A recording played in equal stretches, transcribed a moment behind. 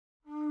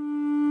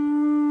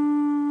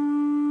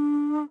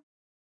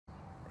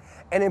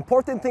An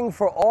important thing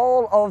for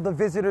all of the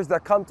visitors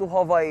that come to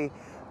Hawaii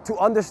to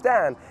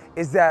understand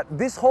is that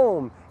this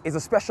home is a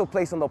special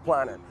place on the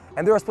planet.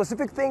 And there are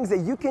specific things that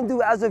you can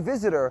do as a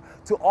visitor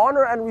to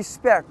honor and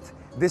respect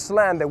this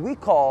land that we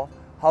call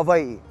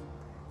Hawaii.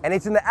 And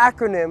it's in the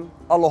acronym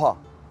Aloha,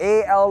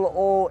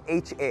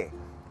 A-L-O-H-A.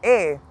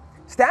 A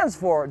stands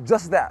for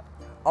just that,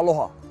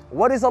 Aloha.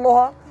 What is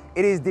Aloha?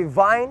 It is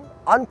divine,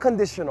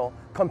 unconditional,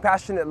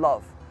 compassionate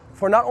love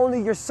for not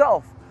only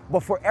yourself,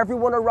 but for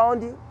everyone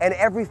around you and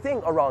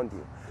everything around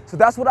you. So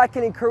that's what I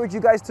can encourage you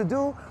guys to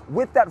do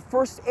with that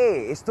first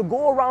A, is to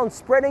go around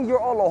spreading your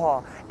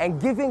aloha and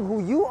giving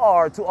who you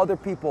are to other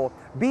people.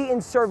 Be in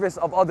service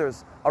of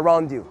others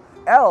around you.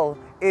 L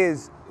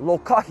is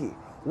lokahi.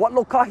 What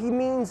lokahi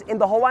means in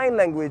the Hawaiian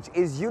language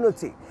is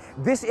unity.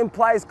 This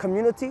implies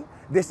community.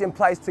 This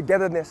implies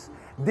togetherness.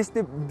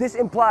 This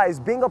implies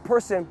being a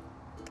person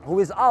who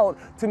is out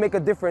to make a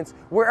difference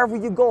wherever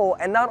you go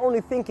and not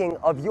only thinking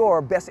of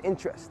your best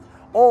interest.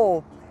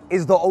 O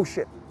is the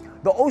ocean.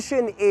 The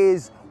ocean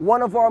is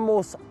one of our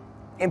most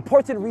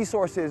important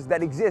resources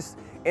that exists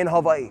in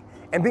Hawaii.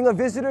 And being a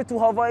visitor to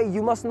Hawaii,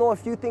 you must know a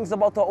few things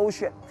about the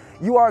ocean.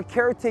 You are a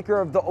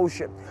caretaker of the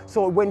ocean.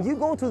 So when you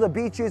go to the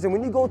beaches and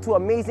when you go to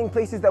amazing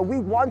places that we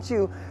want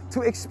you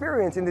to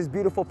experience in this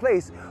beautiful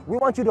place, we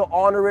want you to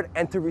honor it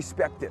and to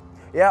respect it.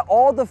 Yeah,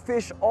 all the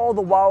fish, all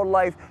the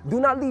wildlife, do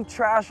not leave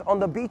trash on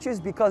the beaches,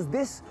 because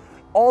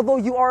although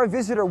you are a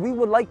visitor, we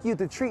would like you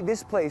to treat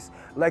this place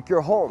like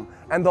your home.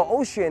 And the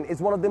ocean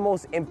is one of the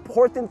most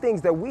important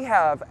things that we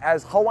have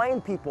as Hawaiian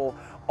people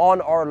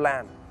on our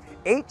land.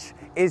 H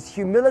is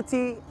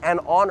humility and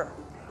honor.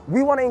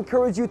 We want to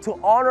encourage you to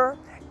honor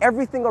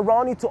everything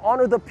around you, to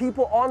honor the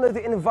people, honor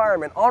the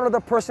environment, honor the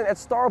person at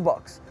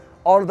Starbucks,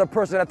 honor the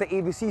person at the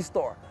ABC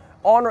store.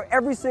 Honor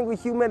every single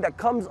human that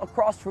comes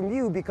across from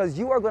you, because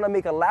you are going to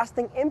make a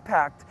lasting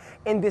impact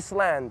in this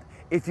land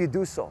if you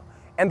do so.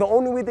 And the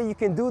only way that you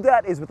can do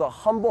that is with a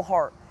humble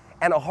heart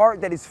and a heart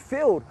that is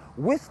filled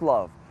with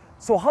love.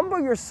 So humble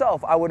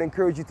yourself, I would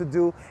encourage you to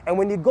do. And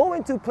when you go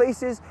into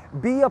places,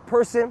 be a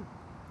person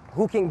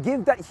who can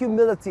give that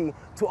humility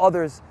to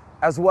others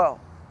as well.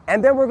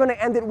 And then we're going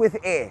to end it with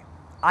A,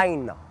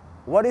 Aina.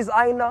 What is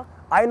Aina?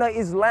 Aina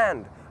is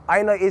land.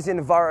 Aina is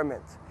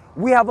environment.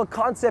 We have a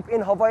concept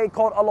in Hawaii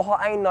called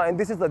Aloha Aina, and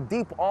this is a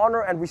deep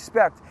honor and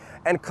respect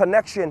and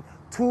connection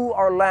to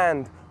our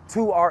land,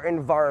 to our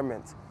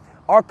environment.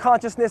 Our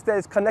consciousness that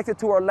is connected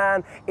to our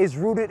land is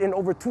rooted in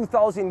over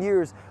 2,000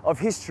 years of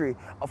history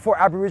for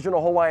Aboriginal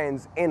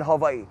Hawaiians in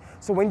Hawaii.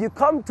 So when you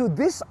come to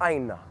this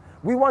Aina,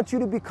 we want you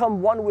to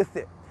become one with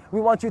it. We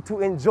want you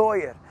to enjoy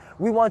it.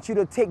 We want you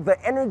to take the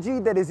energy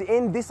that is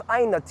in this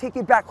Aina, take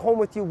it back home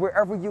with you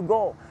wherever you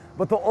go.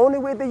 But the only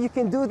way that you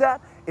can do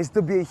that is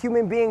to be a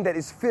human being that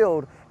is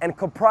filled and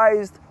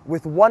comprised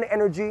with one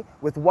energy,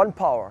 with one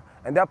power.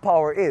 And that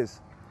power is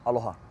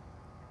Aloha.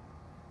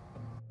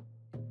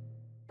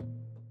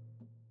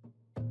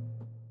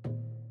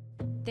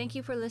 Thank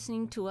you for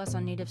listening to us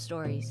on Native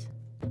Stories.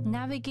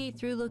 Navigate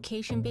through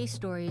location-based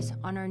stories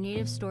on our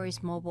Native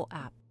Stories mobile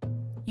app.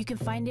 You can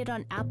find it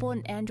on Apple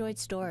and Android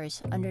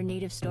stores under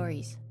Native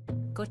Stories.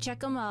 Go check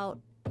them out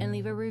and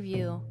leave a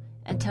review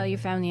and tell your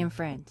family and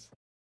friends.